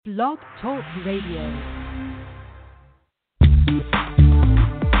Blog Talk Radio.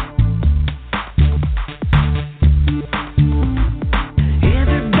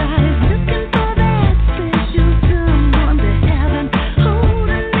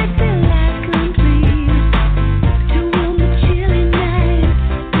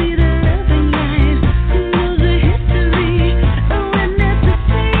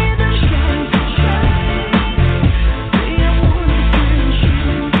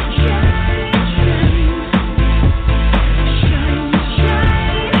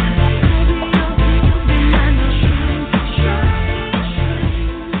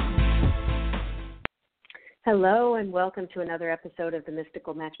 Hello and welcome to another episode of the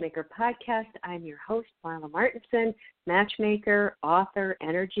Mystical Matchmaker podcast. I'm your host, Marla Martenson, matchmaker, author,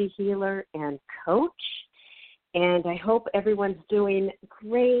 energy healer, and coach. And I hope everyone's doing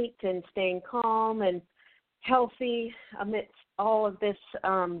great and staying calm and healthy amidst all of this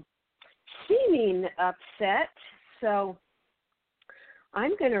seeming upset. So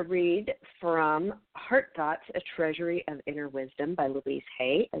I'm going to read from Heart Thoughts, A Treasury of Inner Wisdom by Louise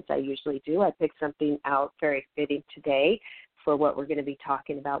Hay, as I usually do. I picked something out very fitting today for what we're going to be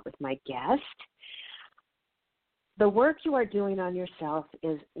talking about with my guest. The work you are doing on yourself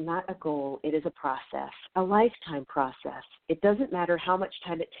is not a goal, it is a process, a lifetime process. It doesn't matter how much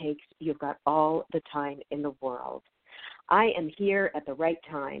time it takes, you've got all the time in the world. I am here at the right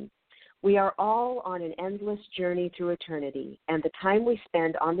time. We are all on an endless journey through eternity, and the time we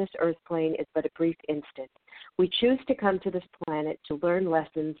spend on this earth plane is but a brief instant. We choose to come to this planet to learn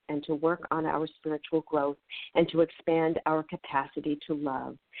lessons and to work on our spiritual growth and to expand our capacity to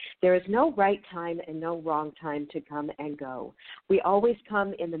love. There is no right time and no wrong time to come and go. We always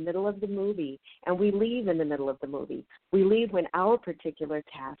come in the middle of the movie, and we leave in the middle of the movie. We leave when our particular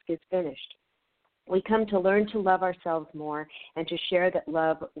task is finished. We come to learn to love ourselves more and to share that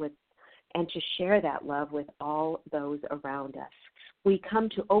love with all those around us. We come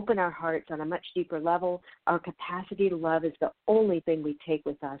to open our hearts on a much deeper level. Our capacity to love is the only thing we take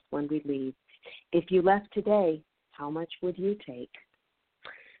with us when we leave. If you left today, how much would you take?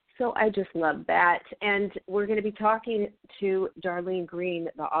 So I just love that. And we're going to be talking to Darlene Green,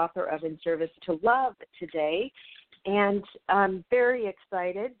 the author of In Service to Love, today. And I'm very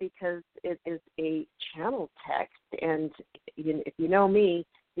excited because it is a channel text. And if you know me,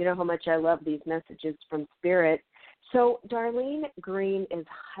 you know how much I love these messages from Spirit. So Darlene Green is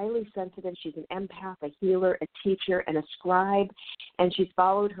highly sensitive. She's an empath, a healer, a teacher, and a scribe, and she's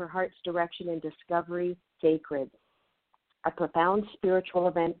followed her heart's direction in discovery sacred. A profound spiritual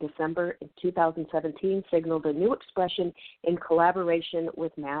event, December 2017, signaled a new expression in collaboration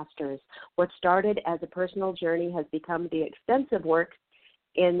with masters. What started as a personal journey has become the extensive work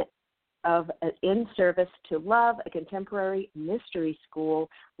in Service to Love, a contemporary mystery school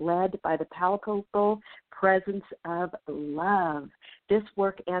led by the palpable presence of love. This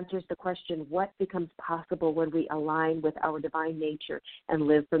work answers the question, what becomes possible when we align with our divine nature and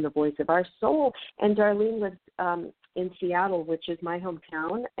live from the voice of our soul? And Darlene lives in Seattle, which is my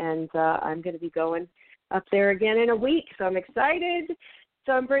hometown, and I'm going to be going up there again in a week, so I'm excited.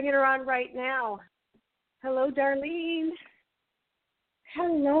 So I'm bringing her on right now. Hello, Darlene.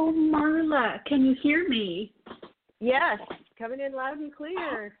 Hello, Marla. Can you hear me? Yes, coming in loud and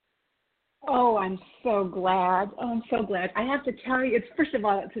clear. Oh, I'm so glad. I have to tell you, first of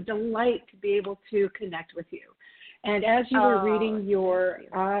all, it's a delight to be able to connect with you. And as you were reading your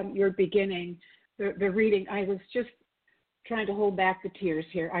beginning, the reading, I was just trying to hold back the tears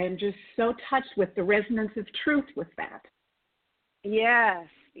here. I am just so touched with the resonance of truth with that. Yes,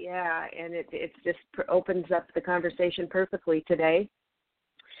 yeah, and it just opens up the conversation perfectly today.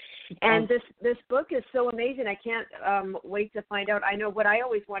 And this book is so amazing. I can't wait to find out. I know what I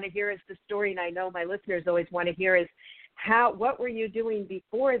always want to hear is the story, and I know my listeners always want to hear is what were you doing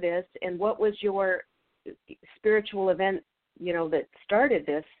before this, and what was your spiritual event, that started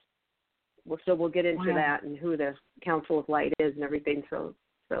this. So we'll get into that and who the Council of Light is and everything. So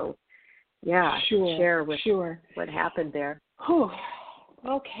yeah, share with what happened there. Whew.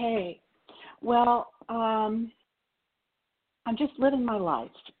 Okay. Well, I'm just living my life.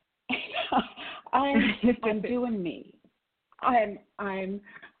 I'm doing me. I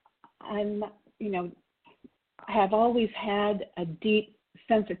have always had a deep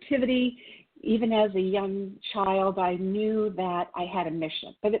sensitivity. Even as a young child, I knew that I had a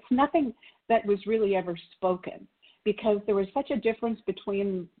mission, but it's nothing that was really ever spoken because there was such a difference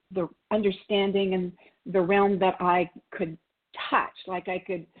between the understanding and the realm that I could touch. Like I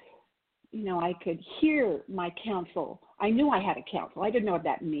could hear my counsel. I knew I had a counsel. I didn't know what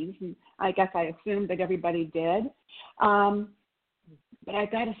that means, and I guess I assumed that everybody did. But I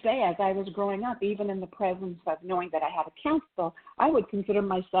got to say, as I was growing up, even in the presence of knowing that I had a counsel, I would consider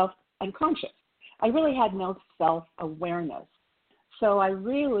myself unconscious. I really had no self-awareness. So I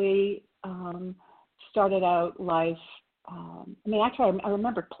really started out life, I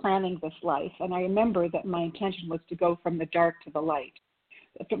remember planning this life, and I remember that my intention was to go from the dark to the light,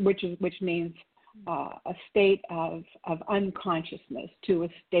 which means a state of unconsciousness to a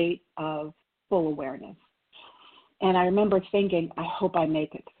state of full awareness. And I remember thinking, I hope I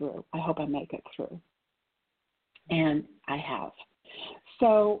make it through. I hope I make it through. And I have.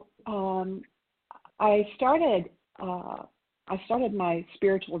 So I started my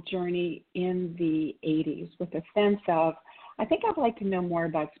spiritual journey in the 80s with a sense of, I think I'd like to know more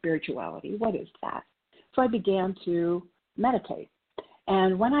about spirituality. What is that? So I began to meditate.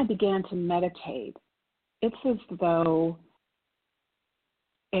 And when I began to meditate, it's as though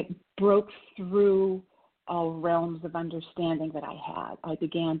it broke through all realms of understanding that I had. I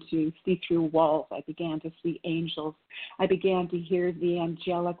began to see through walls. I began to see angels. I began to hear the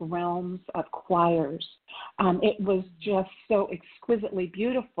angelic realms of choirs. It was just so exquisitely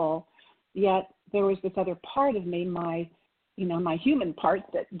beautiful, yet there was this other part of me, my human part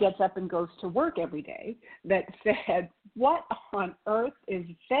that gets up and goes to work every day, that said, what on earth is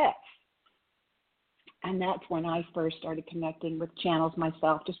this? And that's when I first started connecting with channels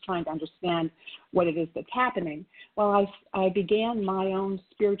myself, just trying to understand what it is that's happening. Well, I began my own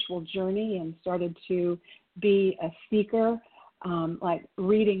spiritual journey and started to be a seeker, like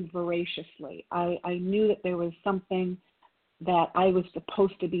reading voraciously. I knew that there was something that I was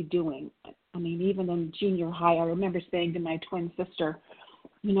supposed to be doing. I mean, even in junior high, I remember saying to my twin sister,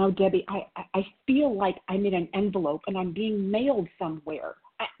 Debbie, I feel like I'm in an envelope and I'm being mailed somewhere,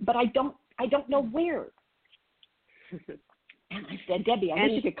 but I don't know where. And I said, Debbie, I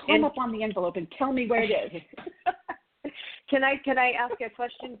wish you could climb up on the envelope and tell me where it is. Can I ask a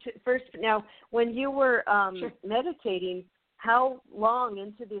question first? Now, when you were Sure. meditating, how long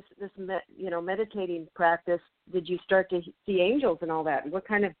into this meditating practice did you start to see angels and all that? And what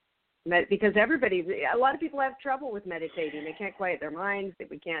kind of because a lot of people have trouble with meditating. They can't quiet their minds.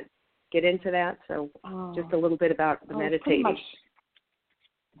 We can't get into that. So just a little bit about the meditating. Pretty much.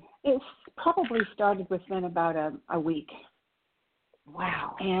 It probably started within about a week.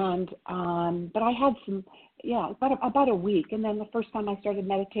 Wow. And but I had about a week. And then the first time I started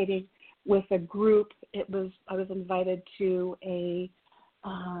meditating with a group, I was invited to a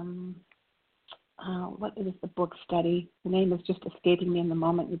what is the book study? The name is just escaping me in the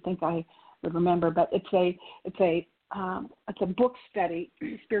moment. You'd think I would remember, but it's a book study,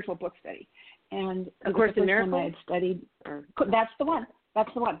 spiritual book study. And of course, the first time I had studied. That's the one. That's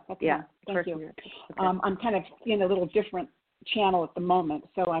the one. Thank you. Okay. I'm kind of in a little different channel at the moment,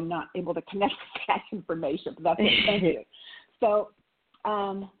 so I'm not able to connect with that information. But that's it. Thank you. So,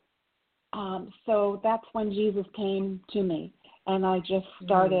 so that's when Jesus came to me, and I just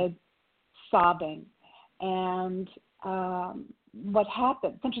started sobbing. And what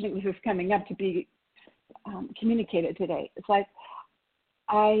happened? It's interesting this is coming up to be communicated today. It's like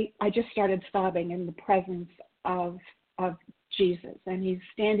I just started sobbing in the presence of Jesus, and he's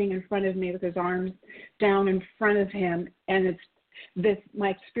standing in front of me with his arms down in front of him, and my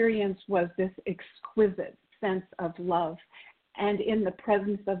experience was this exquisite sense of love, and in the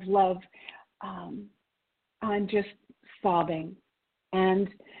presence of love, I'm just sobbing, and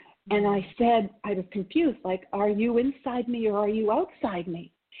I said, I was confused, like, are you inside me or are you outside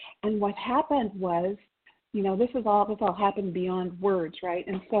me? And what happened was, this all happened beyond words, right?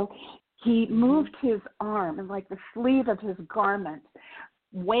 And so he moved his arm, and like the sleeve of his garment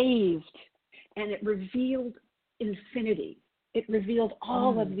waved, and it revealed infinity. It revealed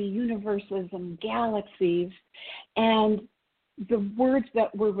all of the universes and galaxies. And the words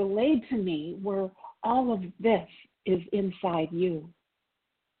that were relayed to me were, all of this is inside you.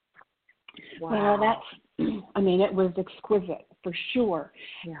 Wow. Well, it was exquisite for sure.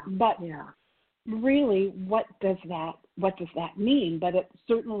 Yeah. But really, what does that mean? But it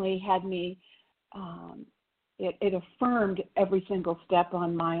certainly had me, it affirmed every single step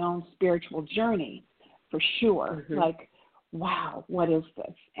on my own spiritual journey, for sure. Mm-hmm. Like, wow, what is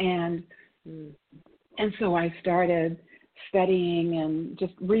this? And so I started studying and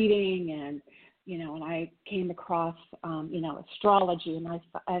just reading, and and I came across astrology, and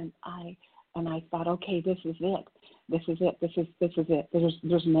I thought, okay, this is it. This is it.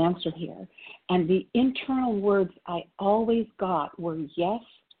 There's an answer here. And the internal words I always got were yes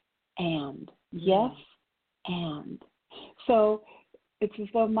and. Yes and. So it's as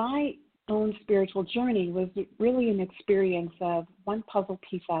though my own spiritual journey was really an experience of one puzzle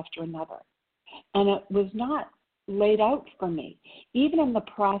piece after another. And it was not laid out for me. Even in the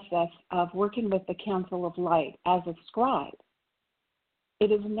process of working with the Council of Light as a scribe,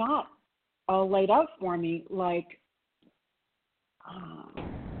 it is not all laid out for me like,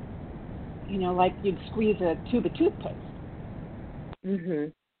 like you'd squeeze a tube of toothpaste. Mm-hmm.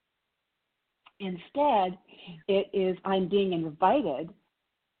 Instead, it is I'm being invited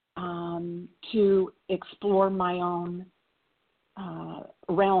to explore my own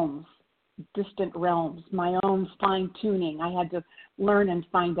realms, distant realms, my own fine-tuning. I had to learn and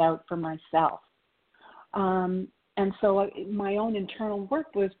find out for myself. And so my own internal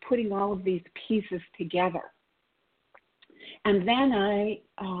work was putting all of these pieces together. And then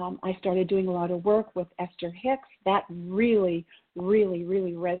I started doing a lot of work with Esther Hicks. That really, really,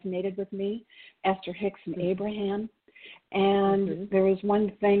 really resonated with me, Esther Hicks and Abraham. And there was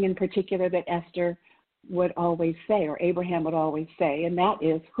one thing in particular that Esther would always say, or Abraham would always say, and that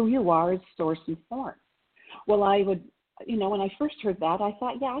is, who you are is source and form. Well, I would, when I first heard that, I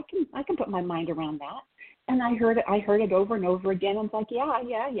thought, yeah, I can put my mind around that. And I heard it over and over again. I was like, yeah,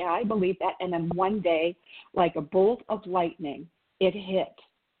 I believe that. And then one day, like a bolt of lightning, it hit.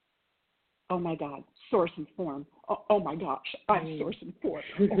 Oh my God, source and form. Oh my gosh, I'm source and form.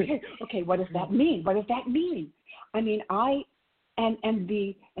 Okay, what does that mean? What does that mean? I mean, and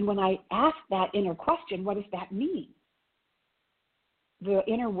when I asked that inner question, what does that mean? The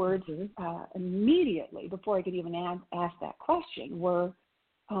inner words immediately, before I could even ask that question, were,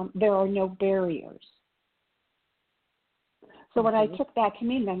 there are no barriers. So what I took that to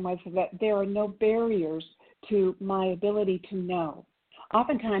mean then was that there are no barriers to my ability to know.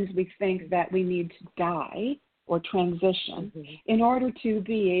 Oftentimes we think that we need to die or transition in order to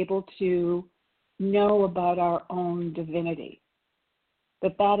be able to know about our own divinity.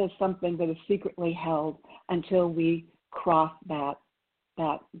 That is something that is secretly held until we cross that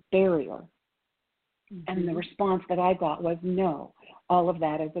barrier. And the response that I got was, no, all of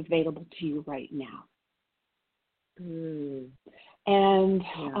that is available to you right now. And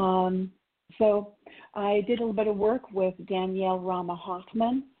so I did a little bit of work with Danielle Rama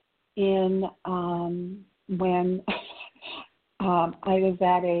Hoffman when I was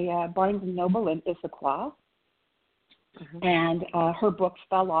at a Barnes & Noble in Issaquah, and her book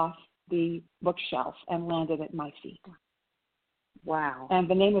fell off the bookshelf and landed at my feet. Wow. And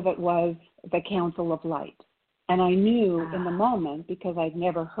the name of it was The Council of Light. And I knew in the moment, because I'd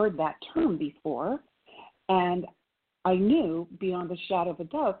never heard that term before, and I knew beyond a shadow of a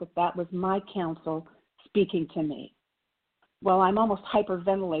doubt that that was my counsel speaking to me. Well, I'm almost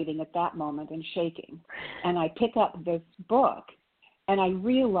hyperventilating at that moment and shaking. And I pick up this book, and I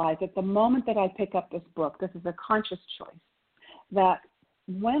realize at the moment that I pick up this book, this is a conscious choice, that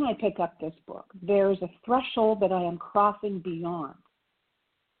when I pick up this book, there's a threshold that I am crossing beyond,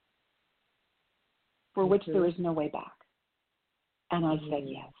 for which there is no way back. And I said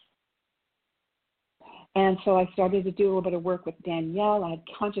yes. And so I started to do a little bit of work with Danielle. I had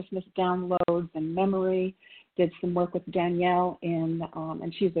consciousness downloads and memory, did some work with Danielle, and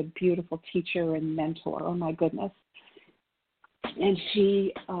she's a beautiful teacher and mentor. Oh, my goodness. And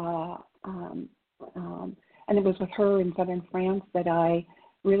she, and it was with her in southern France that I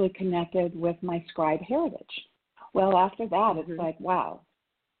really connected with my scribe heritage. Well, after that, it's like, wow.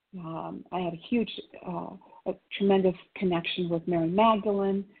 I had a tremendous connection with Mary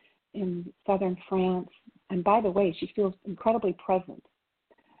Magdalene in southern France. And by the way, she feels incredibly present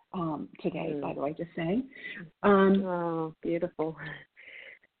today, by the way, just saying. Oh, beautiful.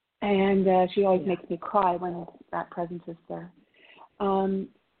 And she always makes me cry when that presence is there,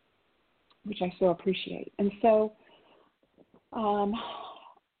 which I so appreciate. And so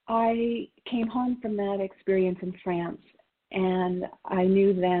I came home from that experience in France, and I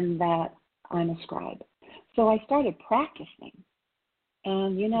knew then that I'm a scribe. So I started practicing.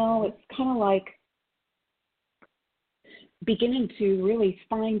 And, it's kind of like beginning to really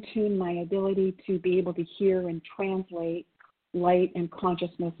fine-tune my ability to be able to hear and translate light and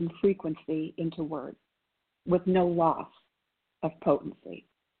consciousness and frequency into words with no loss of potency.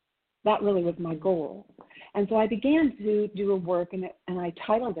 That really was my goal. And so I began to do a work, and I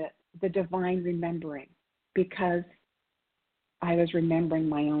titled it The Divine Remembering, because I was remembering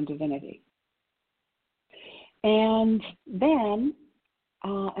my own divinity. And then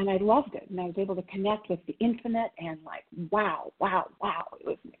and I loved it, and I was able to connect with the infinite, and like, wow. It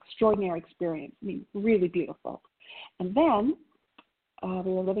was an extraordinary experience. I mean, really beautiful. And then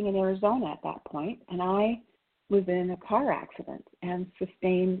we were living in Arizona at that point, and I was in a car accident and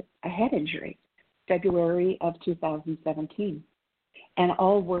sustained a head injury, February of 2017. And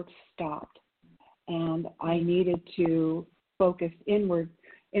all work stopped, and I needed to focus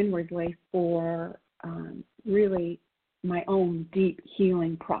inwardly for really my own deep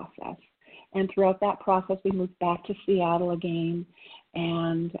healing process. And throughout that process, we moved back to Seattle again,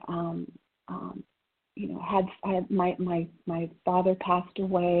 and had my father passed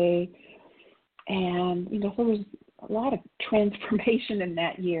away, and so there was a lot of transformation in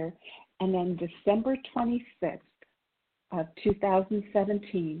that year. And then December 26th of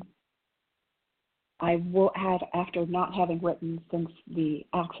 2017, after not having written since the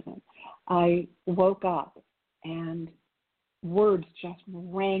accident, I woke up and words just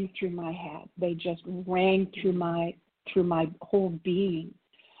rang through my head. They just rang through my whole being.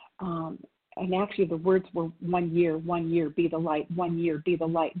 And actually the words were 1 year, be the light, 1 year, be the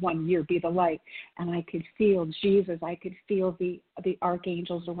light, 1 year, be the light. And I could feel Jesus. I could feel the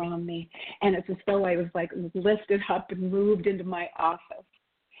archangels around me. And it's as though I was like lifted up and moved into my office.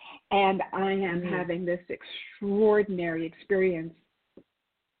 And I am having this extraordinary experience.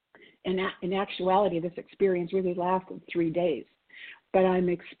 In actuality, this experience really lasted 3 days. But I'm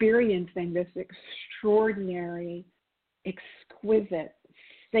experiencing this extraordinary, exquisite,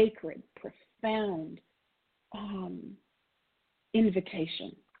 sacred, profound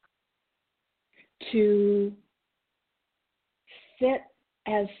invitation to sit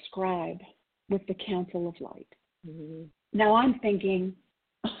as scribe with the Council of Light. Mm-hmm. Now I'm thinking,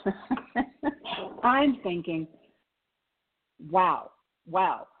 wow.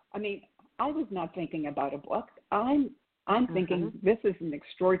 I mean, I was not thinking about a book. I'm thinking this is an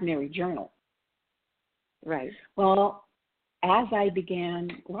extraordinary journal. Right. Well, as I began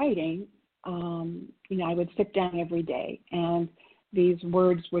writing, I would sit down every day, and these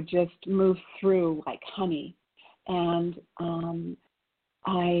words would just move through like honey. And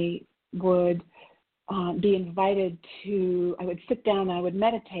I would be invited I would sit down, I would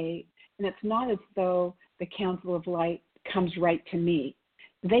meditate, and it's not as though the Council of Light comes right to me.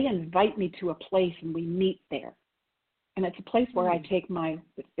 They invite me to a place, and we meet there. And it's a place where I take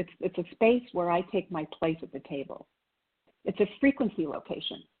it's a space where I take my place at the table. It's a frequency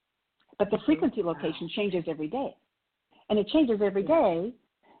location. But the frequency location changes every day. And it changes every day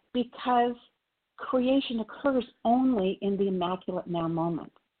because creation occurs only in the Immaculate Now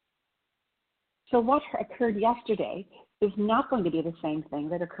moment. So what occurred yesterday is not going to be the same thing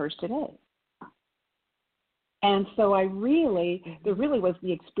that occurs today. And so there really was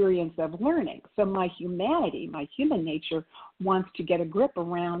the experience of learning. So my humanity, my human nature wants to get a grip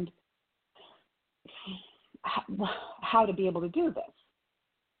around how to be able to do this.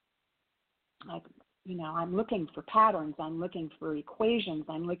 Like, I'm looking for patterns. I'm looking for equations.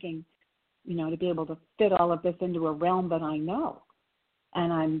 I'm looking, to be able to fit all of this into a realm that I know.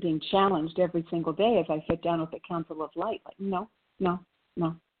 And I'm being challenged every single day as I sit down with the Council of Light. Like, no.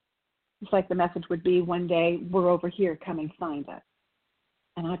 It's like the message would be one day, we're over here, come and find us.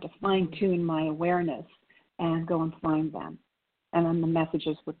 And I have to fine-tune my awareness and go and find them. And then the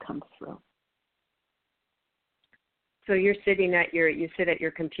messages would come through. So you're you sit at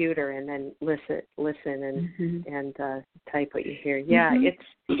your computer and then listen and type what you hear.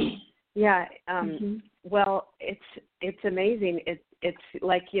 Yeah, well, it's amazing. It's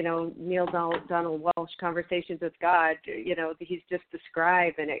like, Neil Donald Walsh, Conversations with God, he's just the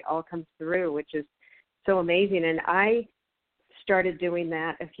scribe, and it all comes through, which is so amazing. And I started doing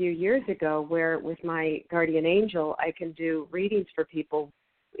that a few years ago, where with my guardian angel, I can do readings for people.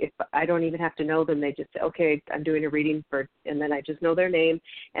 If I don't even have to know them, they just say, okay, I'm doing a reading and then I just know their name.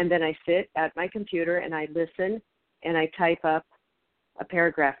 And then I sit at my computer and I listen and I type up a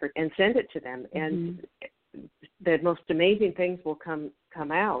paragraph and send it to them. And the most amazing things will come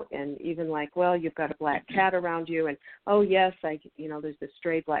out. And even like, well, you've got a black cat around you, and oh yes, there's this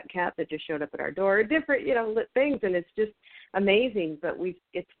stray black cat that just showed up at our door. Different, things, and it's just amazing. But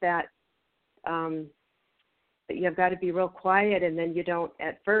it's that you've got to be real quiet, and then you don't.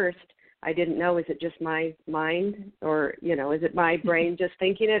 At first, I didn't know, is it just my mind, or is it my brain just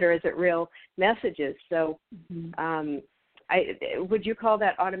thinking it, or is it real messages? So, would you call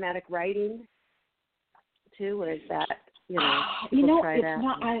that automatic writing too, or is that it's that?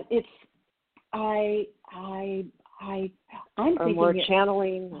 not. I'm thinking more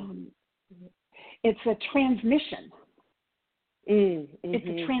channeling. It's a transmission. It's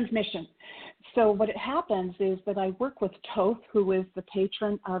a transmission. So what happens is that I work with Thoth, who is the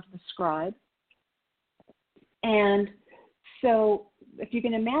patron of the scribe. And so if you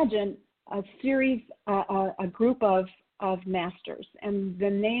can imagine a series, a group of masters, and the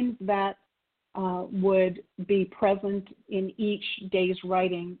names that would be present in each day's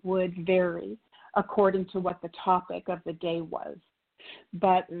writing would vary according to what the topic of the day was.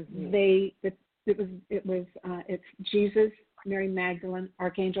 But it's Jesus, Mary Magdalene,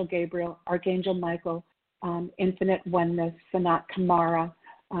 Archangel Gabriel, Archangel Michael, Infinite Oneness, Sanat Kumara,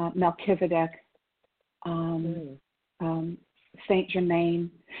 Melchizedek, Saint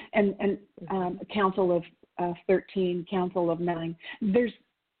Germain, and Council of 13, Council of 9. There's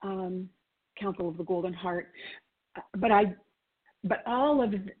Council of the Golden Heart, but all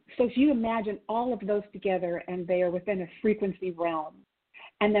of, so if you imagine all of those together and they are within a frequency realm,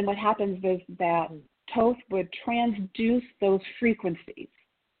 and then what happens is that Thoth would transduce those frequencies,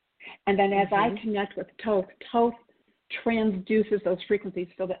 and then as I connect with Thoth, Thoth transduces those frequencies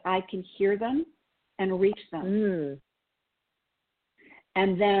so that I can hear them and reach them.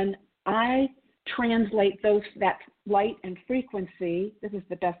 And then I translate that light and frequency. This is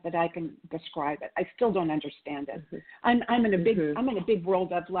the best that I can describe it. I still don't understand it. I'm in a big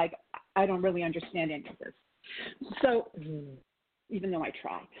world of like, I don't really understand any of this. So even though I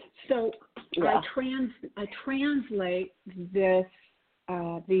try. So I translate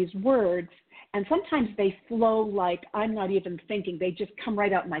these words, and sometimes they flow like I'm not even thinking. They just come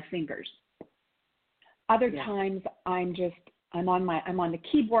right out my fingers. Other times I'm on the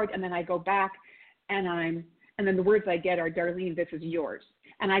keyboard, and then I go back and then the words I get are, Darlene, this is yours.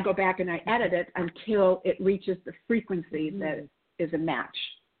 And I go back and I edit it until it reaches the frequency that is a match,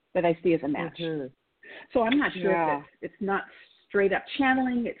 that I see as a match. So I'm not sure if it's not straight up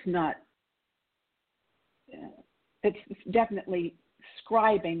channeling. It's not, it's definitely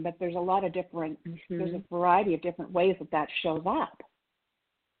scribing, but there's a lot of different, there's a variety of different ways that shows up.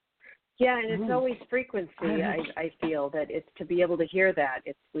 Yeah, and it's always frequency. I feel that it's to be able to hear that.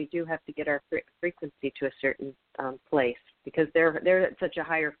 We do have to get our frequency to a certain place because they're at such a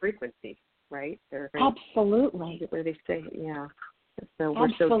higher frequency, right? Absolutely. Where they say, So we're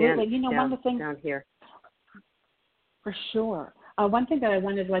Absolutely. so dense One of the things down here. For sure. One thing that I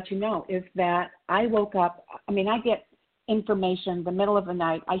wanted to let you know is that I woke up. I get information the middle of the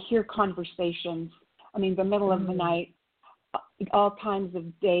night. I hear conversations. The middle of the night. All times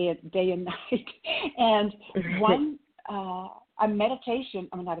of day and night, and one a meditation.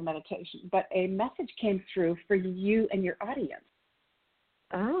 Not a meditation, but a message came through for you and your audience.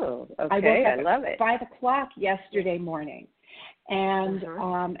 Oh, okay, I love it. 5:00 yesterday morning, and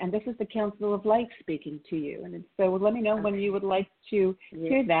this is the Council of Light speaking to you. And so, let me know when you would like to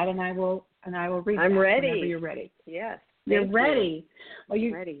hear that, and I will read. I'm ready. Whenever you're ready. Yes. You're ready. Well,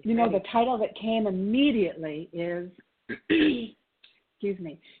 ready. The title that came immediately is. Excuse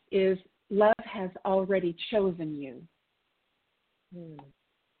me, is Love Has Already Chosen You.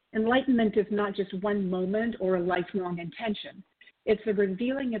 Enlightenment is not just one moment or a lifelong intention. It's a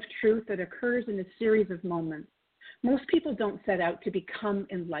revealing of truth that occurs in a series of moments. Most people don't set out to become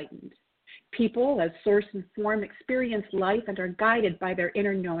enlightened. People, as source and form, experience life and are guided by their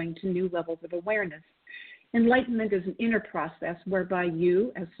inner knowing to new levels of awareness. Enlightenment is an inner process whereby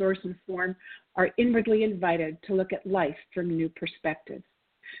you, as source and form, are inwardly invited to look at life from new perspectives.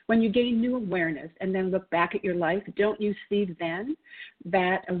 When you gain new awareness and then look back at your life, don't you see then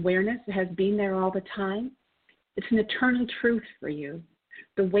that awareness has been there all the time? It's an eternal truth for you.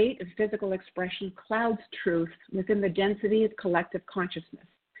 The weight of physical expression clouds truth within the density of collective consciousness.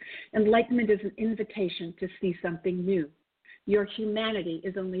 Enlightenment is an invitation to see something new. Your humanity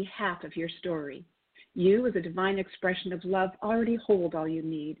is only half of your story. You, as a divine expression of love, already hold all you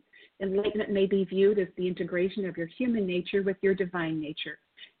need. Enlightenment may be viewed as the integration of your human nature with your divine nature.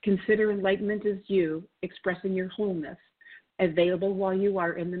 Consider enlightenment as you expressing your wholeness, available while you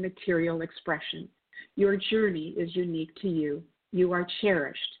are in the material expression. Your journey is unique to you. You are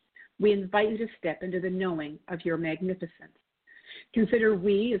cherished. We invite you to step into the knowing of your magnificence. Consider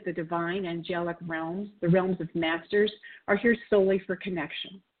we, as the divine angelic realms, the realms of masters, are here solely for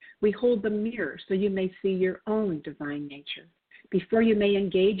connection. We hold the mirror so you may see your own divine nature. Before you may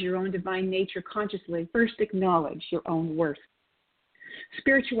engage your own divine nature consciously, first acknowledge your own worth.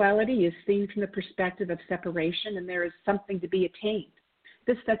 Spirituality is seen from the perspective of separation, and there is something to be attained.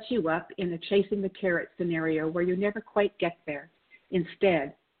 This sets you up in a chasing the carrot scenario where you never quite get there.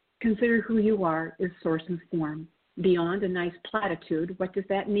 Instead, consider who you are as source and form. Beyond a nice platitude, what does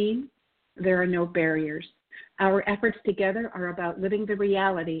that mean? There are no barriers. Our efforts together are about living the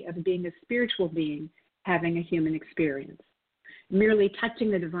reality of being a spiritual being having a human experience. Merely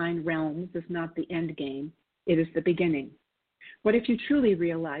touching the divine realms is not the end game. It is the beginning. What if you truly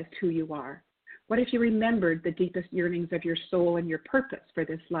realized who you are? What if you remembered the deepest yearnings of your soul and your purpose for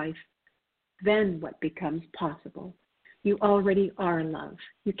this life? Then what becomes possible? You already are love.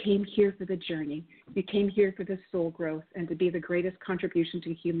 You came here for the journey. You came here for the soul growth and to be the greatest contribution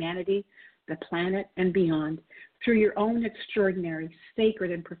to humanity, the planet, and beyond. Through your own extraordinary,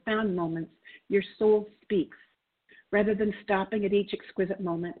 sacred, and profound moments, your soul speaks. Rather than stopping at each exquisite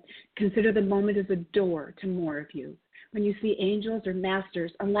moment, consider the moment as a door to more of you. When you see angels or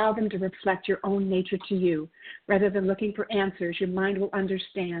masters, allow them to reflect your own nature to you. Rather than looking for answers, your mind will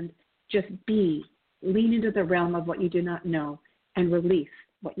understand. Just be. Lean into the realm of what you do not know and release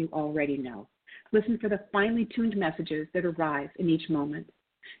what you already know. Listen for the finely tuned messages that arise in each moment.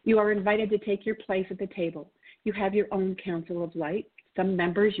 You are invited to take your place at the table. You have your own council of light. Some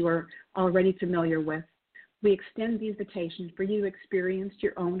members you are already familiar with. We extend the invitation for you to experience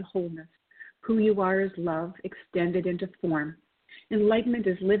your own wholeness. Who you are is love extended into form. Enlightenment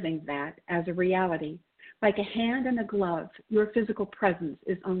is living that as a reality. Like a hand and a glove, your physical presence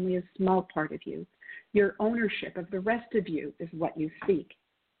is only a small part of you. Your ownership of the rest of you is what you seek.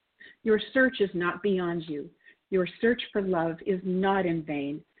 Your search is not beyond you. Your search for love is not in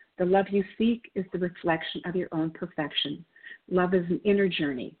vain. The love you seek is the reflection of your own perfection. Love is an inner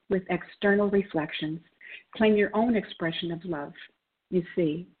journey with external reflections. Claim your own expression of love. You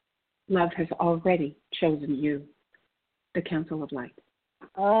see, love has already chosen you. The Council of Light.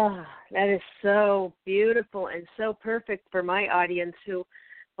 Oh, that is so beautiful and so perfect for my audience, who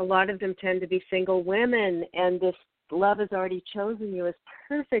a lot of them tend to be single women, and this love has already chosen you is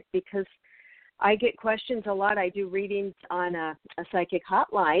perfect, because I get questions a lot. I do readings on a psychic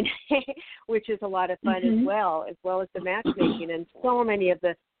hotline, which is a lot of fun as well as the matchmaking. And so many of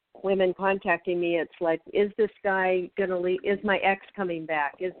the women contacting me, it's like, is this guy going to leave? Is my ex coming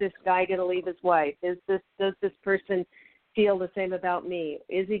back? Is this guy going to leave his wife? Does this person feel the same about me?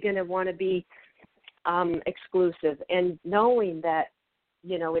 Is he going to want to be exclusive? And knowing that,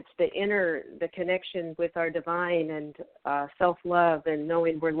 you know, it's the connection with our divine and self-love, and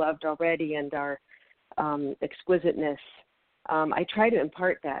knowing we're loved already, and our exquisiteness. I try to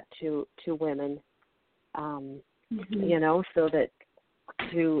impart that to women, you know, so that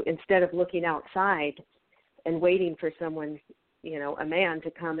instead of looking outside and waiting for someone, you know, a man to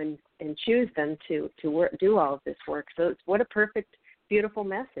come and choose them to work, do all of this work. So what a perfect, beautiful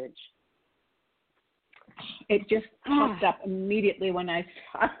message. It just popped up immediately when I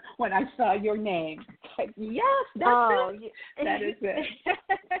saw your name. Like, yes, that's it. That is it.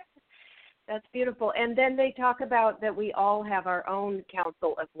 That's beautiful. And then they talk about that we all have our own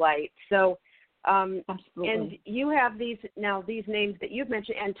council of light. So, absolutely. And you have these names that you've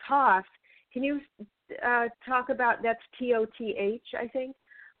mentioned, and Toth. Can you talk about, that's T-O-T-H, I think?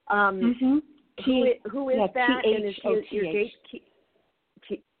 Who is that? And is your gatekeeper?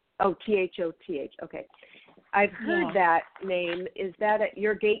 T-H-O-T-H. Okay. I've heard that name. Is that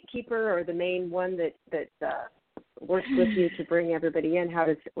your gatekeeper, or the main one that works with you to bring everybody in?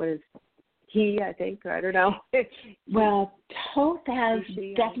 What is he, I think? I don't know. Well, Toth has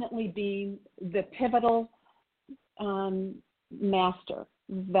definitely been the pivotal master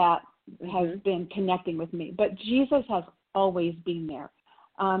that has been connecting with me. But Jesus has always been there.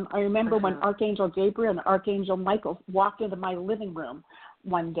 I remember when Archangel Gabriel and Archangel Michael walked into my living room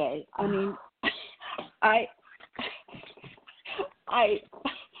one day. I mean,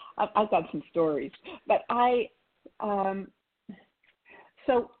 I've got some stories, but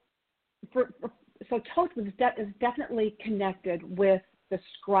so Toth is definitely connected with the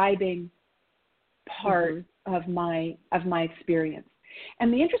scribing part of my experience.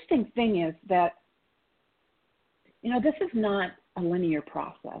 And the interesting thing is that, you know, this is not a linear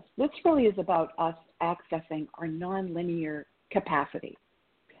process. This really is about us accessing our nonlinear capacity.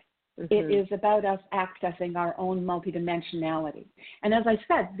 It is about us accessing our own multidimensionality. And as I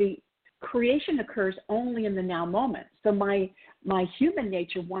said, the creation occurs only in the now moment. So my human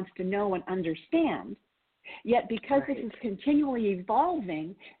nature wants to know and understand, yet because this is continually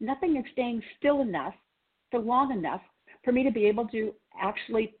evolving, nothing is staying still enough for long enough for me to be able to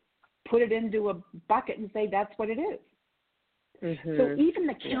actually put it into a bucket and say that's what it is. So even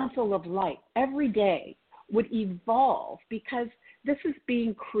the Council of Light every day would evolve, because this is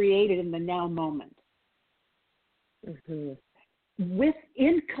being created in the now moment.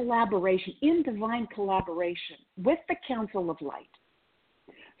 In collaboration, in divine collaboration with the Council of Light.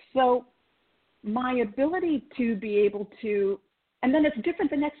 So my ability to be able to, and then it's different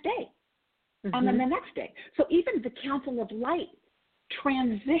the next day, and then the next day. So even the Council of Light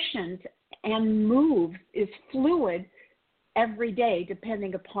transitions and moves, is fluid every day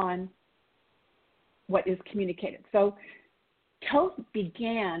depending upon what is communicated. So Toth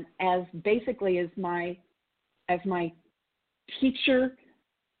began as basically as my teacher,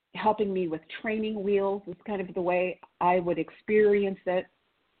 helping me with training wheels is kind of the way I would experience it,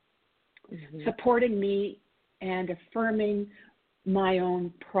 supporting me and affirming my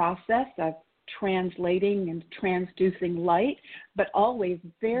own process of translating and transducing light, but always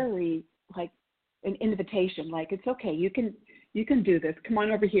very an invitation, like it's okay, you can do this. Come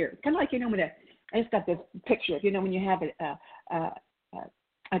on over here. Kind of like, when I just got this picture of, when you have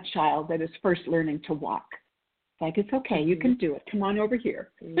a child that is first learning to walk. It's like, it's okay, you can do it. Come on over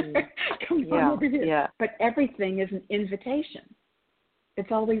here. Come on over here. Yeah. But everything is an invitation.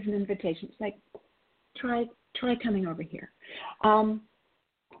 It's always an invitation. It's like, try coming over here.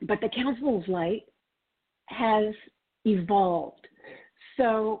 But the Council of Light has evolved.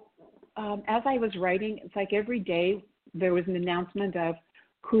 So as I was writing, it's like every day there was an announcement of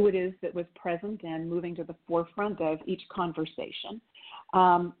who it is that was present and moving to the forefront of each conversation.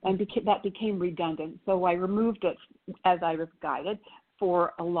 And that became redundant. So I removed it as I was guided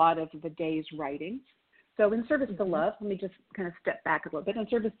for a lot of the day's writing. So in Service to Love, let me just kind of step back a little bit. In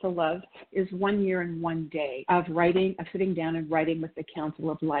Service to Love is 1 year and 1 day of writing, of sitting down and writing with the Council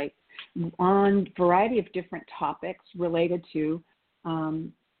of Light on a variety of different topics related to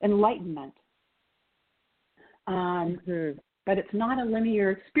enlightenment. But it's not a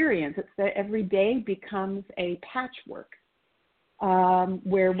linear experience. It's that every day becomes a patchwork,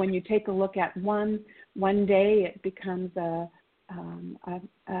 where when you take a look at one day, it becomes a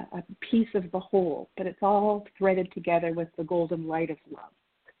piece of the whole, but it's all threaded together with the golden light of love.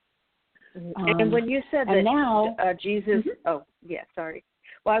 And when you said that now, Jesus, sorry.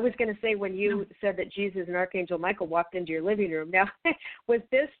 Well, I was going to say when you said that Jesus and Archangel Michael walked into your living room. Now, was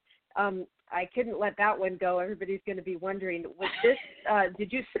this? I couldn't let that one go. Everybody's going to be wondering. Was this?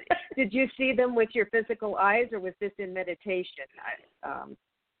 Did you see them with your physical eyes, or was this in meditation?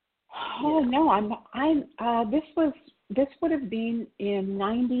 No, I'm. This would have been in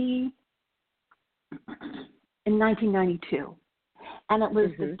 1992, and it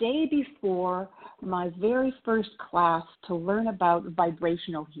was the day before my very first class to learn about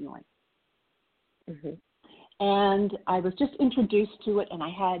vibrational healing. And I was just introduced to it, and I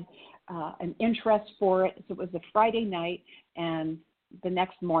had an interest for it. So it was a Friday night, and the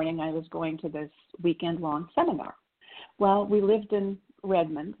next morning I was going to this weekend-long seminar. Well, we lived in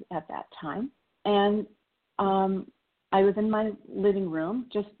Redmond at that time, and I was in my living room,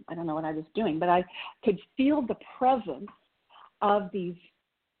 I don't know what I was doing, but I could feel the presence of these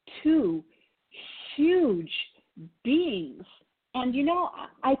two huge beings. And,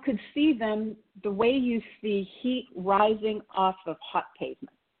 I could see them the way you see heat rising off of hot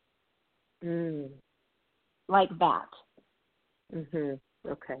pavement. Like that.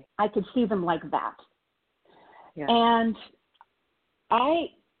 Okay. I could see them like that. Yeah. And I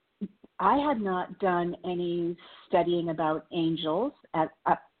had not done any studying about angels at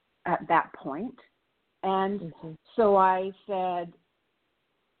that point. And so I said,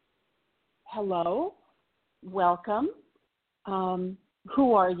 hello, welcome.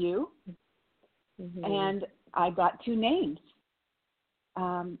 Who are you? And I got two names,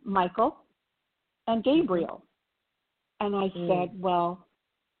 Michael and Gabriel. And I said, well,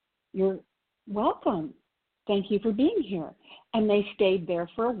 you're welcome. Thank you for being here. And they stayed there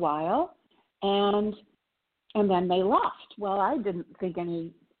for a while, and then they left. Well, I didn't think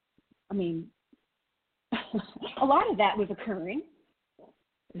a lot of that was occurring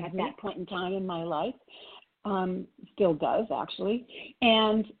at that point in time in my life. Still does, actually.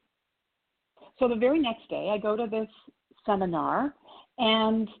 And so the very next day, I go to this seminar,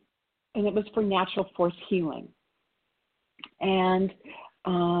 and it was for natural force healing. And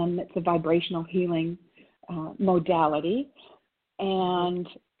it's a vibrational healing modality. And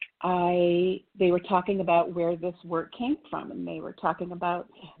they were talking about where this work came from, and they were talking about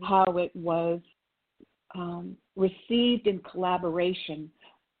how it was received in collaboration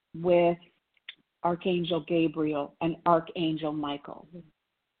with Archangel Gabriel and Archangel Michael.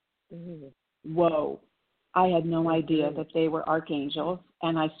 Whoa. I had no idea that they were archangels,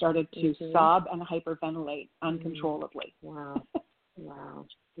 and I started to sob and hyperventilate uncontrollably. Wow.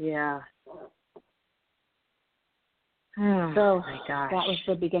 Yeah. So my gosh. That was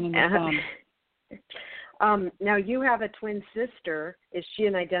the beginning of them. Now, you have a twin sister. Is she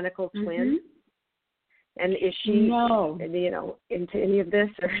an identical twin? And is she, into any of this?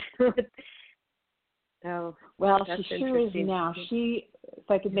 Or well, she sure is now. She,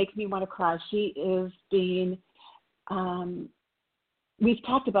 like, it makes me want to cry. She is being, we've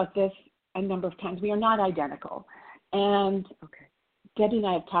talked about this a number of times. We are not identical. And Debbie and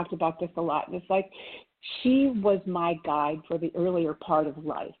I have talked about this a lot. And it's like, she was my guide for the earlier part of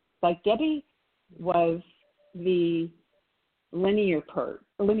life. Like, Debbie was the linear part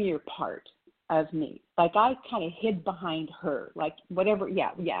of me. Like, I kind of hid behind her, like whatever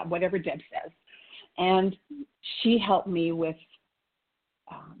Deb says. And she helped me with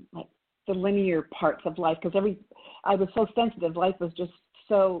like the linear parts of life, because I was so sensitive. Life was just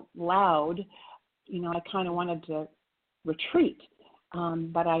so loud I kind of wanted to retreat,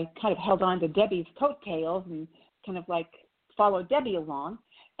 but I kind of held on to Debbie's coattails and kind of like followed Debbie along.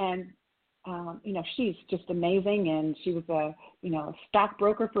 And she's just amazing, and she was a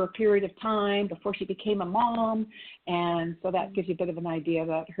stockbroker for a period of time before she became a mom, and so that gives you a bit of an idea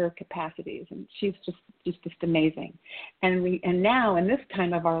about her capacities. And she's just amazing. And now in this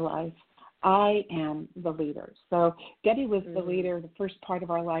time of our life, I am the leader. So Debbie was the leader. The first part of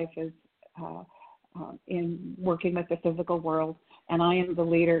our life is in working with the physical world, and I am the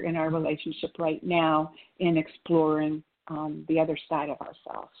leader in our relationship right now in exploring the other side of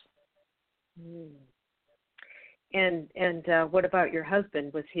ourselves. And what about your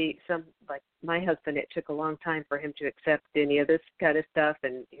husband? Was he like my husband? It took a long time for him to accept any of this kind of stuff,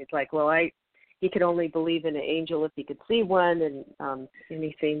 and he's like, well, he could only believe in an angel if he could see one. And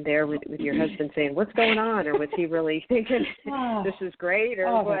anything there with your husband saying, what's going on, or was he really thinking this is great,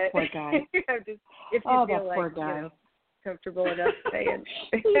 or what? That poor guy. If you feel like comfortable enough saying,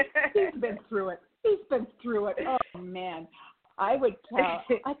 he's been through it. Oh man. I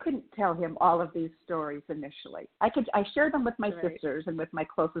couldn't tell him all of these stories initially. I shared them with my sisters and with my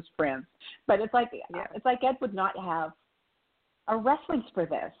closest friends, but it's like Ed would not have a reference for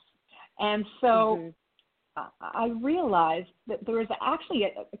this. And so I realized that there was actually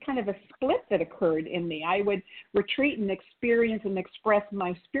a kind of a split that occurred in me. I would retreat and experience and express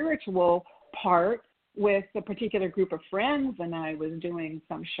my spiritual part with a particular group of friends, and I was doing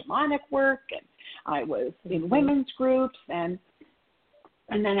some shamanic work, and I was in women's groups, and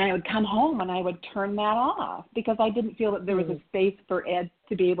then I would come home and I would turn that off because I didn't feel that there was a space for Ed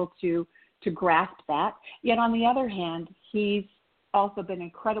to be able to grasp that. Yet on the other hand, he's also been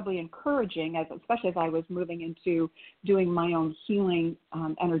incredibly encouraging, especially as I was moving into doing my own healing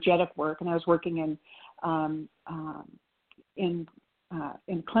energetic work, and I was working in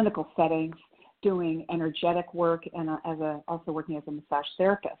clinical settings, doing energetic work, and also working as a massage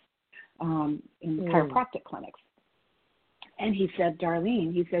therapist in chiropractic clinics. And he said,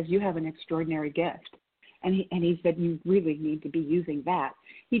 Darlene, you have an extraordinary gift. And he said, you really need to be using that.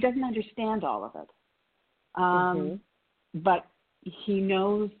 He doesn't understand all of it. But he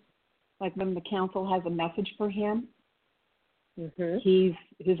knows, like when the council has a message for him,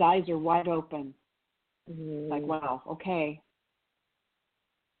 his eyes are wide open. Like, wow, okay.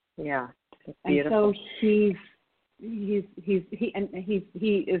 Yeah. And so he is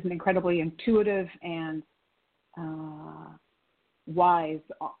an incredibly intuitive and wise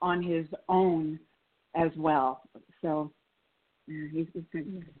on his own as well. So he's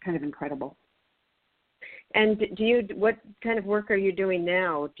kind of incredible. And what kind of work are you doing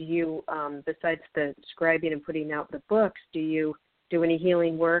now? Do you, besides the scribing and putting out the books, do you do any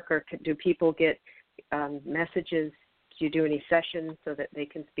healing work, or do people get messages? Do you do any sessions so that they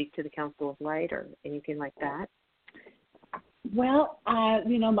can speak to the Council of Light or anything like that? Well,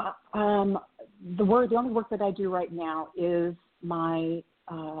 the only work that I do right now is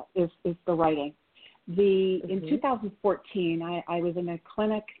is the writing. In 2014, I was in a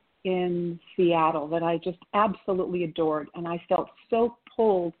clinic in Seattle that I just absolutely adored, and I felt so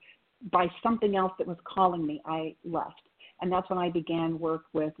pulled by something else that was calling me. I left. And that's when I began work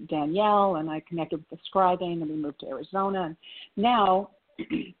with Danielle, and I connected with the scribing, and we moved to Arizona. And now,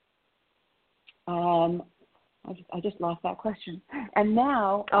 I just lost that question. And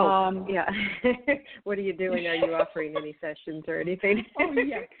now, what are you doing? Are you offering any sessions or anything?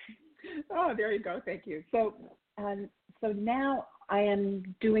 Oh, there you go. Thank you. So now I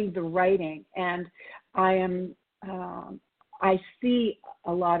am doing the writing, and I see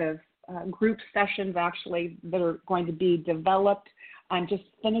a lot of group sessions actually that are going to be developed. I'm just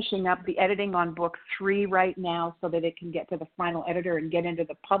finishing up the editing on book 3 right now so that it can get to the final editor and get into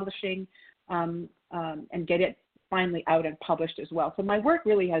the publishing and get it finally out and published as well. So my work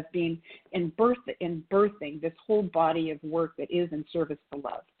really has been in birthing this whole body of work that is in service to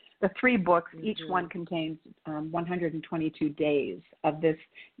love. The 3 books, each one contains 122 days of this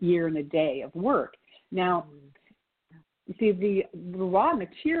year and a day of work. Now, you see, the raw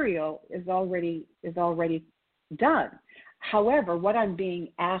material is already done. However, what I'm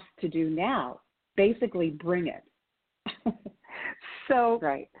being asked to do now, basically bring it. So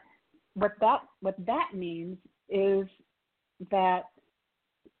what that means is that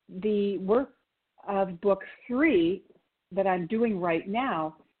the work of book 3 that I'm doing right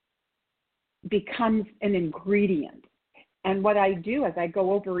now becomes an ingredient. And what I do as I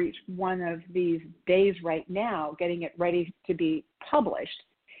go over each one of these days right now, getting it ready to be published,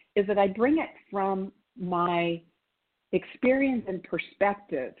 is that I bring it from my experience and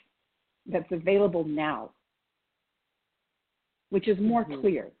perspective that's available now, which is more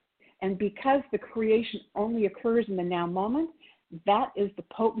clear. And because the creation only occurs in the now moment, that is the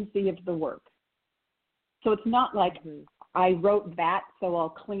potency of the work. So it's not like I wrote that, so I'll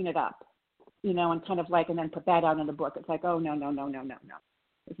clean it up, and kind of like, and then put that out in the book. It's like, oh, no.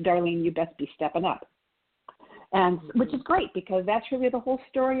 It's Darlene, you best be stepping up. And which is great, because that's really the whole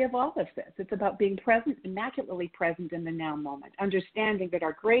story of all of this. It's about being present, immaculately present in the now moment, understanding that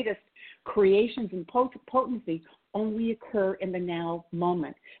our greatest creations and potency only occur in the now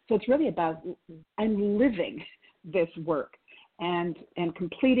moment. So it's really about, I'm living this work and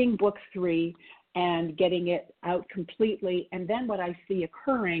completing book 3 and getting it out completely. And then what I see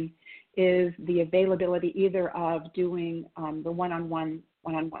occurring is the availability either of doing the one-on-one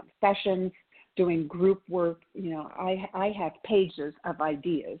sessions, doing group work. I have pages of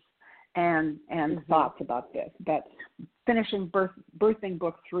ideas and thoughts about this, but finishing birthing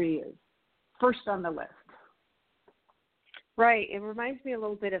book 3 is first on the list. Right. It reminds me a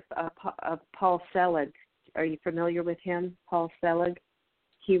little bit of Paul Selig. Are you familiar with him, Paul Selig?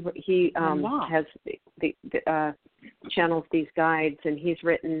 He has the channels these guides, and he's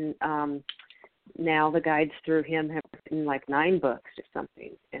written now the guides through him have written like 9 books or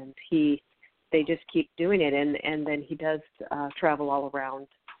something, and they just keep doing it, and then he does travel all around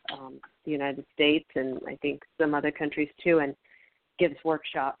the United States and I think some other countries too, and gives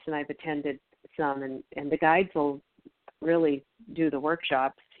workshops, and I've attended some, and the guides will really do the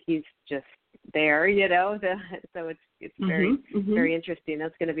workshops. He's just there, so it's very very interesting.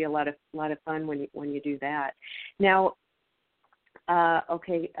 That's going to be a lot of fun when you do that. Now,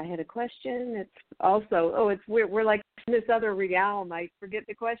 okay, I had a question. It's also we're like in this other realm. I forget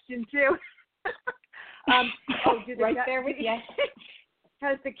the question too. Right there with you.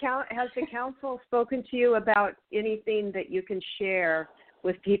 Has the council spoken to you about anything that you can share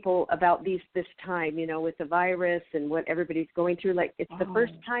with people about this time, with the virus and what everybody's going through? Like, it's the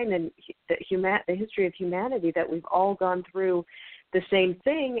first time in the history of humanity that we've all gone through the same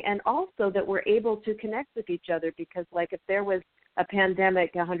thing, and also that we're able to connect with each other, because like if there was a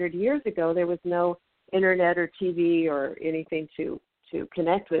pandemic 100 years ago, there was no internet or TV or anything to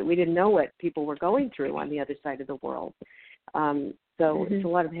connect with. We didn't know what people were going through on the other side of the world. So it's a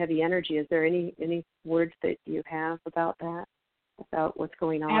lot of heavy energy. Is there any words that you have about that? About what's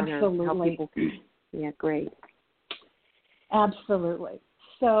going on? Absolutely. Or how people... Yeah, great. Absolutely.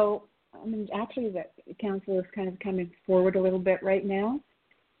 So, actually the council is kind of coming forward a little bit right now,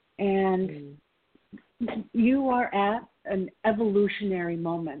 and you are at an evolutionary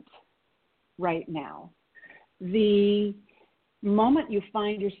moment right now. The moment you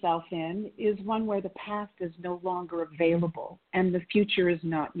find yourself in is one where the past is no longer available and the future is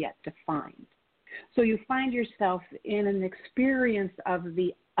not yet defined. So you find yourself in an experience of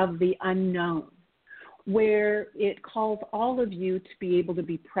the unknown, where it calls all of you to be able to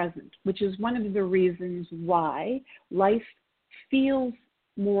be present, which is one of the reasons why life feels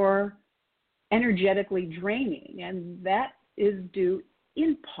more energetically draining. And that is due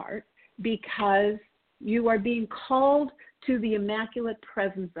in part because you are being called to the immaculate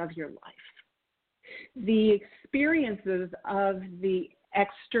presence of your life. The experiences of the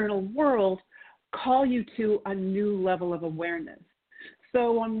external world call you to a new level of awareness.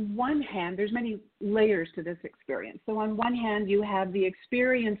 So on one hand, there's many layers to this experience. So on one hand, you have the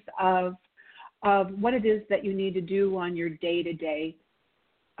experience of what it is that you need to do on your day-to-day,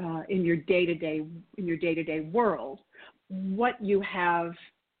 in your day-to-day world. What you have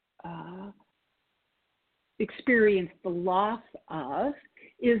experienced the loss of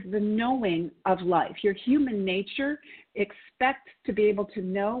is the knowing of life. Your human nature expects to be able to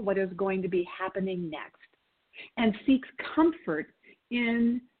know what is going to be happening next and seeks comfort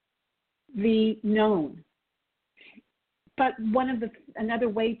in the known. But another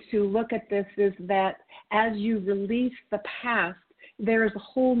way to look at this is that as you release the past, there is a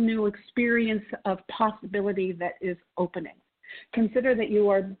whole new experience of possibility that is opening. Consider that you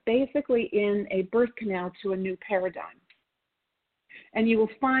are basically in a birth canal to a new paradigm. And you will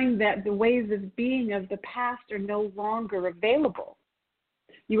find that the ways of being of the past are no longer available.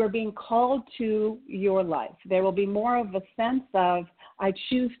 You are being called to your life. There will be more of a sense of, I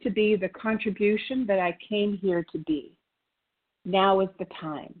choose to be the contribution that I came here to be. Now is the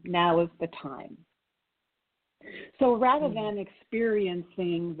time. Now is the time. So rather than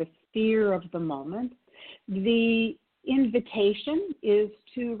experiencing the fear of the moment, the invitation is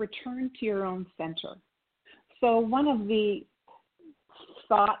to return to your own center. So one of the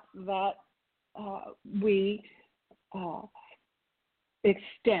thoughts that we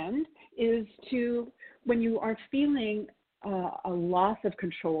extend is to, when you are feeling a loss of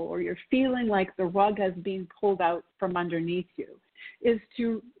control, or you're feeling like the rug is being pulled out from underneath you, is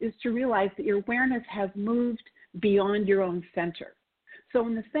to realize that your awareness has moved beyond your own center. So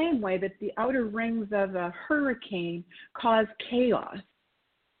in the same way that the outer rings of a hurricane cause chaos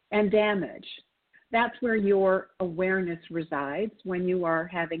and damage, that's where your awareness resides when you are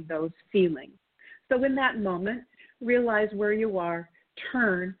having those feelings. So in that moment, realize where you are,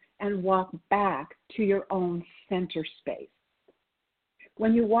 turn, and walk back to your own center space.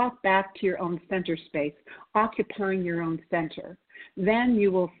 When you walk back to your own center space, occupying your own center, then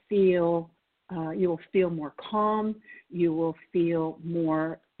you will feel more calm. You will feel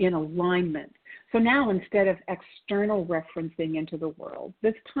more in alignment. So now, instead of external referencing into the world,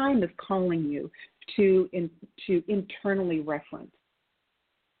 this time is calling you to internally reference.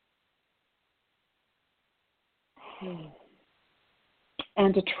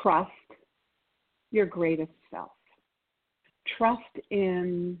 And to trust your greatest self. Trust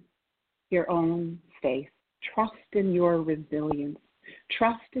in your own faith. Trust in your resilience.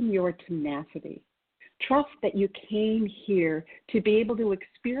 Trust in your tenacity. Trust that you came here to be able to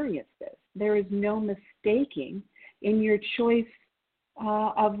experience this. There is no mistaking in your choice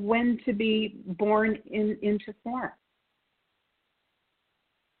of when to be born into form.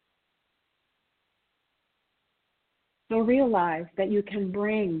 So realize that you can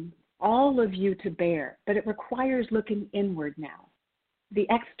bring all of you to bear, but it requires looking inward now. The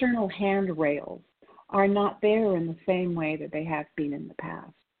external handrails are not there in the same way that they have been in the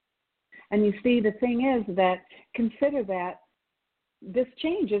past. And you see, the thing is that consider that this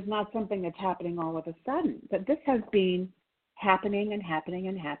change is not something that's happening all of a sudden, but this has been happening and happening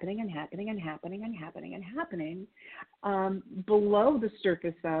and happening and happening and happening and happening and happening below the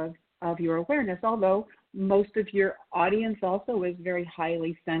surface of your awareness, although most of your audience also is very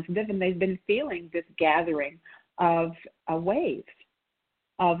highly sensitive, and they've been feeling this gathering of a wave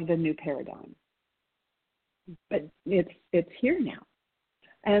of the new paradigm. But it's here now.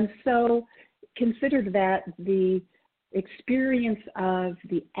 And so consider that the experience of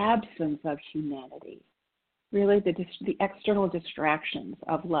the absence of humanity, really the external distractions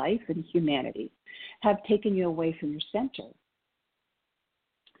of life and humanity, have taken you away from your center.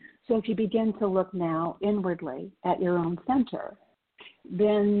 So if you begin to look now inwardly at your own center,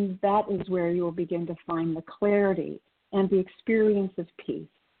 then that is where you will begin to find the clarity and the experience of peace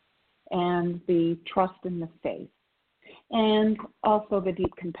and the trust in the faith, and also the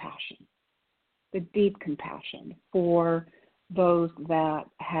deep compassion for those that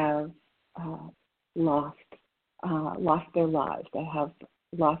have lost their lives, that have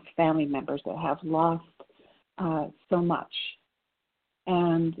lost family members, that have lost so much.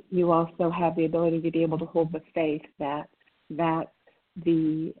 And you also have the ability to be able to hold the faith that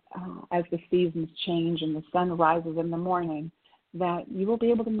the as the seasons change and the sun rises in the morning, that you will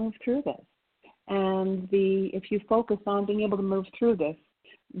be able to move through this. And if you focus on being able to move through this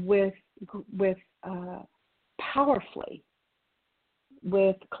with powerfully,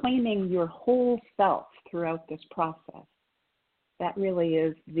 with claiming your whole self throughout this process, that really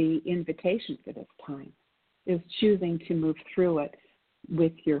is the invitation for this time, is choosing to move through it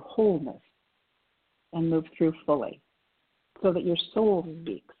with your wholeness and move through fully, so that your soul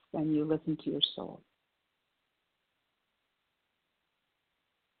speaks and you listen to your soul.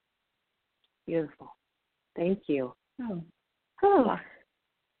 Beautiful. Thank you. Oh.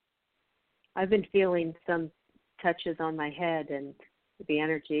 I've been feeling some touches on my head and the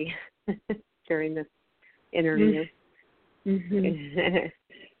energy during this interview. Mm-hmm.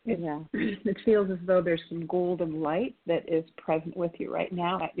 Yeah. It feels as though there's some golden light that is present with you right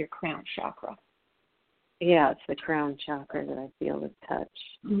now at your crown chakra. Yeah, it's the crown chakra that I feel the touch.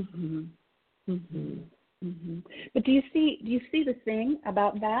 Mm-hmm. Mm-hmm. Mm-hmm. But do you see the thing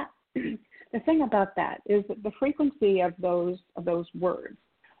about that? The thing about that is that the frequency of those words,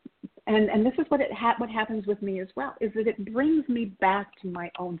 and this is what happens with me as well, is that it brings me back to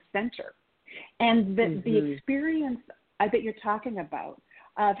my own center, and the experience that you're talking about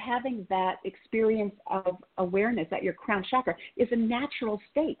of having that experience of awareness at your crown chakra is a natural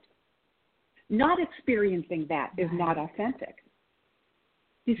state. Not experiencing that is not authentic.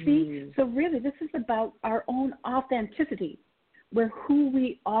 You see? So really, this is about our own authenticity, where who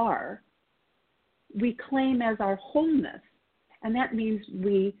we are, we claim as our wholeness. And that means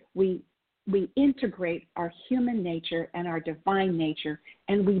we integrate our human nature and our divine nature,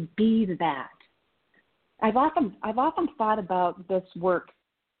 and we be that. I've often thought about this work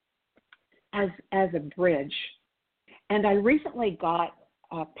as a bridge, and I recently got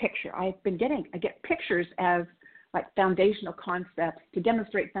a picture. I get pictures as like foundational concepts to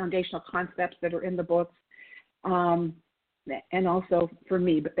demonstrate foundational concepts that are in the books. and also for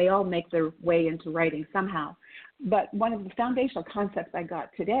me, but they all make their way into writing somehow. But one of the foundational concepts I got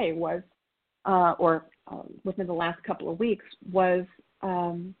today was, within the last couple of weeks, was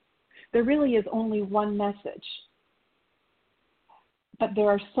there really is only one message. But there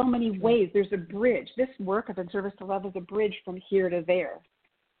are so many ways. There's a bridge. This work of In Service to Love is a bridge from here to there.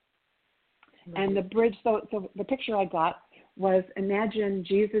 And the bridge, so the picture I got was, imagine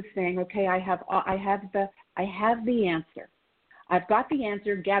Jesus saying, okay, I have the answer. I've got the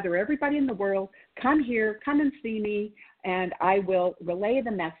answer. Gather everybody in the world. Come here. Come and see me, and I will relay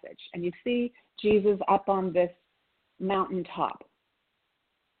the message. And you see Jesus up on this mountaintop.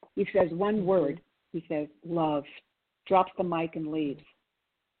 He says one word. He says, love. Drops the mic and leaves.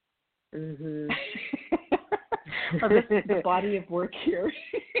 Mm-hmm. Well, this is the body of work here.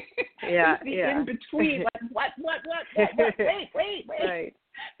 Yeah, the in between. Like, what? Wait. Right.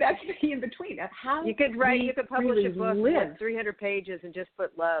 That's the in between. That's how you could write. You could publish really a book with 300 pages and just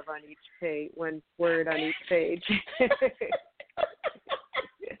put love on each page, one word on each page. That's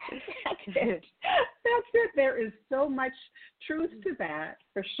it. There is so much truth to that,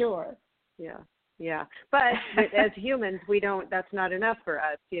 for sure. Yeah. But as humans, we don't. That's not enough for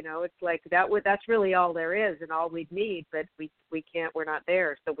us. It's like that. That's really all there is, and all we need. But we can't. We're not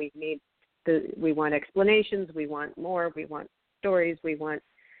there. So we need we want explanations. We want more. We want stories. We want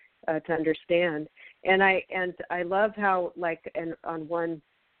to understand. And I love how, like, and on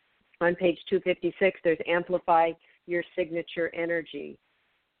page 256, there's amplify your signature energy,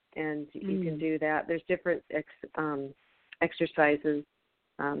 and you can do that. There's different exercises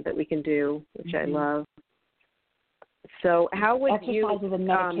that we can do, which I love. So how would exercises and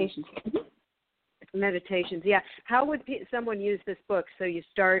meditations? Meditations, yeah. How would someone use this book? So you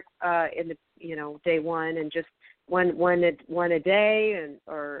start in the day one and just one a day,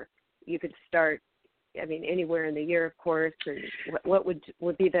 or you could start. I mean, anywhere in the year, of course. And what would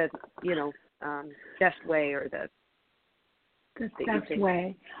be the best way, or the best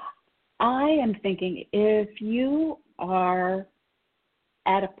way? I am thinking, if you are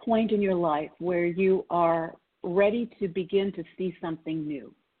at a point in your life where you are ready to begin to see something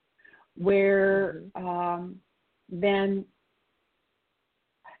new, where then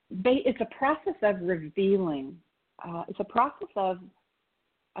it's a process of revealing. It's a process of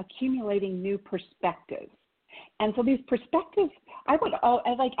accumulating new perspectives. And so these perspectives, I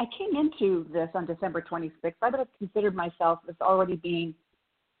came into this on December 26th. I would have considered myself as already being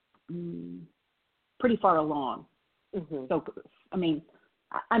pretty far along. Mm-hmm. So, I mean,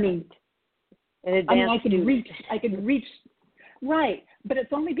 I could reach, right, but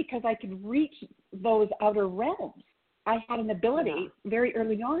it's only because I could reach those outer realms. I had an ability very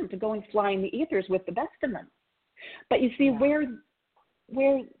early on to go and fly in the ethers with the best of them. But you see, where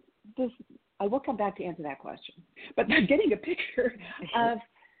this, I will come back to answer that question, but I'm getting a picture of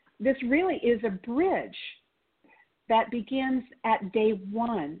this really is a bridge that begins at day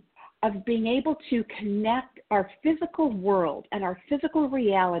one of being able to connect our physical world and our physical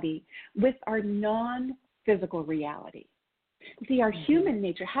reality with our non-physical reality. See, our human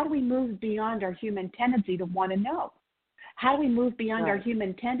nature, how do we move beyond our human tendency to want to know? How do we move beyond our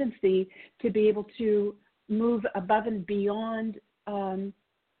human tendency to be able to move above and beyond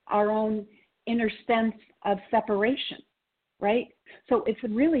our own inner sense of separation, right? So it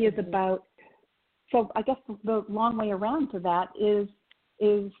really is about, so I guess the long way around to that is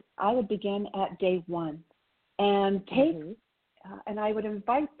I would begin at day one and take, and I would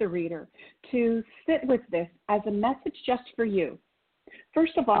invite the reader to sit with this as a message just for you.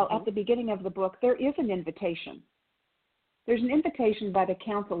 First of all, at the beginning of the book, there is an invitation. There's an invitation by the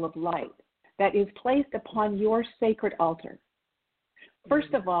Council of Light that is placed upon your sacred altar.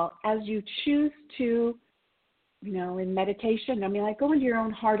 First of all, as you choose to, in meditation, like go into your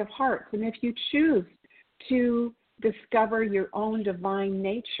own heart of hearts, and if you choose to discover your own divine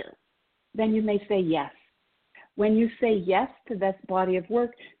nature, then you may say yes. When you say yes to this body of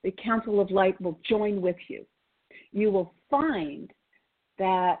work, the Council of Light will join with you. You will find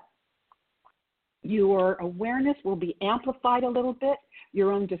that your awareness will be amplified a little bit.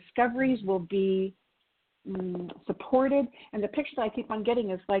 Your own discoveries will be supported. And the picture that I keep on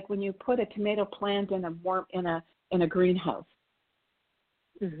getting is like when you put a tomato plant in a greenhouse.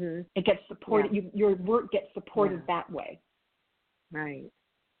 Mm-hmm. It gets supported. Yeah. Your work gets supported that way. Right.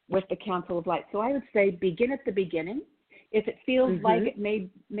 With the Council of Light. So I would say begin at the beginning. If it feels like it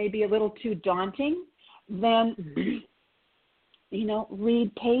may be a little too daunting, then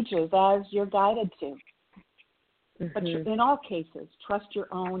read pages as you're guided to. But in all cases, trust your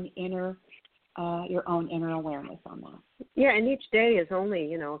own inner your own inner awareness on that. Yeah, and each day is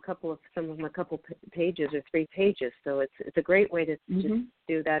only, a couple pages or 3 pages. So it's a great way to just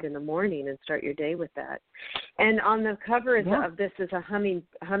do that in the morning and start your day with that. And on the cover of this is a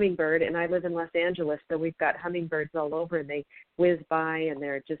hummingbird, and I live in Los Angeles, so we've got hummingbirds all over, and they whiz by, and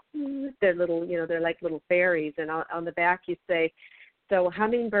they're little, they're like little fairies. And on the back you say, so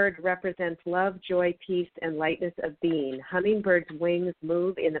hummingbird represents love, joy, peace, and lightness of being. Hummingbird's wings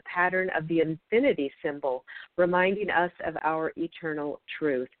move in the pattern of the infinity symbol, reminding us of our eternal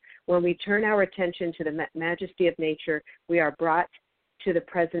truth. When we turn our attention to the majesty of nature, we are brought to the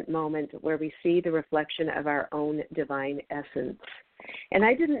present moment where we see the reflection of our own divine essence. And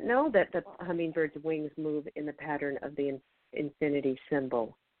I didn't know that the hummingbird's wings move in the pattern of the infinity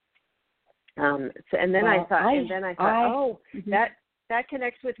symbol. I thought, that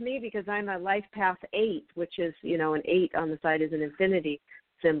connects with me because I'm a life path 8, which is, an 8 on the side is an infinity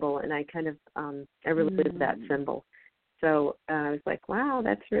symbol, and I kind of, I really live that symbol. So I was like, wow,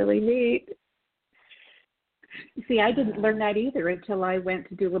 that's really neat. See, I didn't learn that either until I went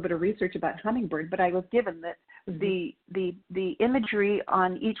to do a little bit of research about hummingbird, but I was given that the imagery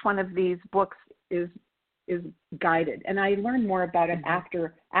on each one of these books is guided, and I learned more about it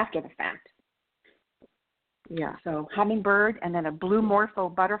after the fact. Yeah. So hummingbird, and then a blue morpho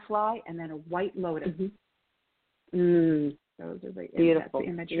butterfly, and then a white lotus. Those are the beautiful.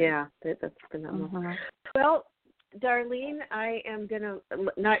 imagery. Yeah, that's phenomenal. Well, Darlene, I am going to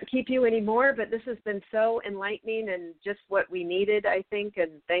not keep you anymore, but this has been so enlightening and just what we needed, I think,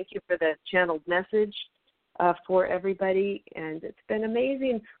 and thank you for the channeled message for everybody, and it's been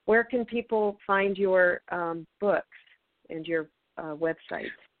amazing. Where can people find your books and your website?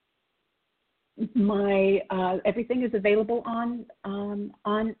 My everything is available on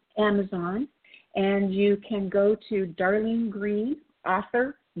Amazon, and you can go to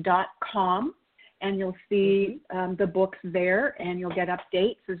darlenegreenauthor.com, and you'll see the books there, and you'll get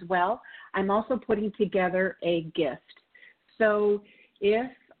updates as well. I'm also putting together a gift. So if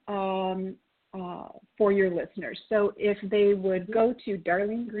for your listeners, so if they would go to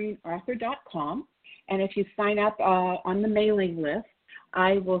darlenegreenauthor.com, and if you sign up on the mailing list,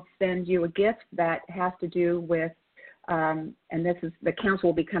 I will send you a gift that has to do with, and this is, the council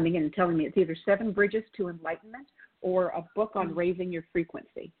will be coming in and telling me it's either 7 Bridges to Enlightenment or a book on raising your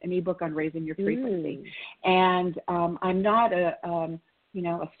frequency, an ebook on raising your frequency. And I'm not a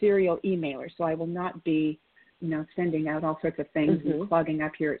serial emailer, so I will not be, sending out all sorts of things and clogging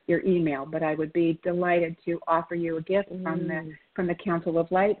up your email. But I would be delighted to offer you a gift from the Council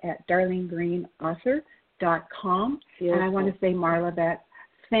of Light at darlenegreenauthor.com. And I want to say, Marla, that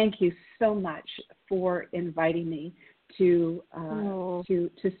thank you so much for inviting me to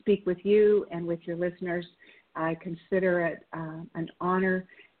speak with you and with your listeners. I consider it an honor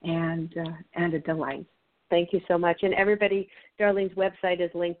and a delight. Thank you so much. And everybody, Darlene's website is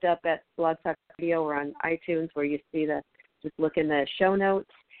linked up at Blog Talk Radio or on iTunes, where you see just look in the show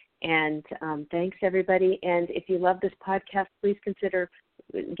notes. And thanks, everybody. And if you love this podcast, please consider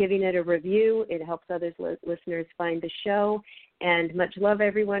giving it a review. It helps others listeners find the show. And much love,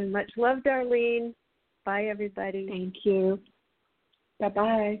 everyone. Much love, Darlene. Bye, everybody. Thank you.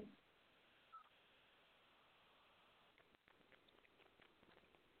 Bye-bye.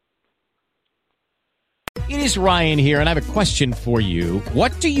 It is Ryan here, and I have a question for you.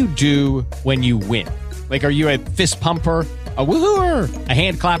 What do you do when you win? Like, are you a fist pumper, a woo-hooer, a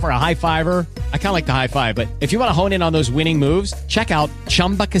hand clapper, a high fiver? I kind of like the high five, but if you want to hone in on those winning moves, check out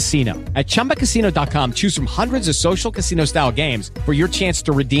Chumba Casino. At ChumbaCasino.com, choose from hundreds of social casino-style games for your chance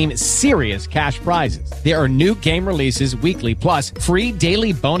to redeem serious cash prizes. There are new game releases weekly, plus free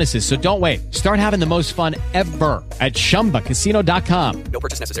daily bonuses, so don't wait. Start having the most fun ever at ChumbaCasino.com. No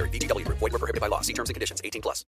purchase necessary. VGW Group. Void where prohibited by law. See terms and conditions. 18+.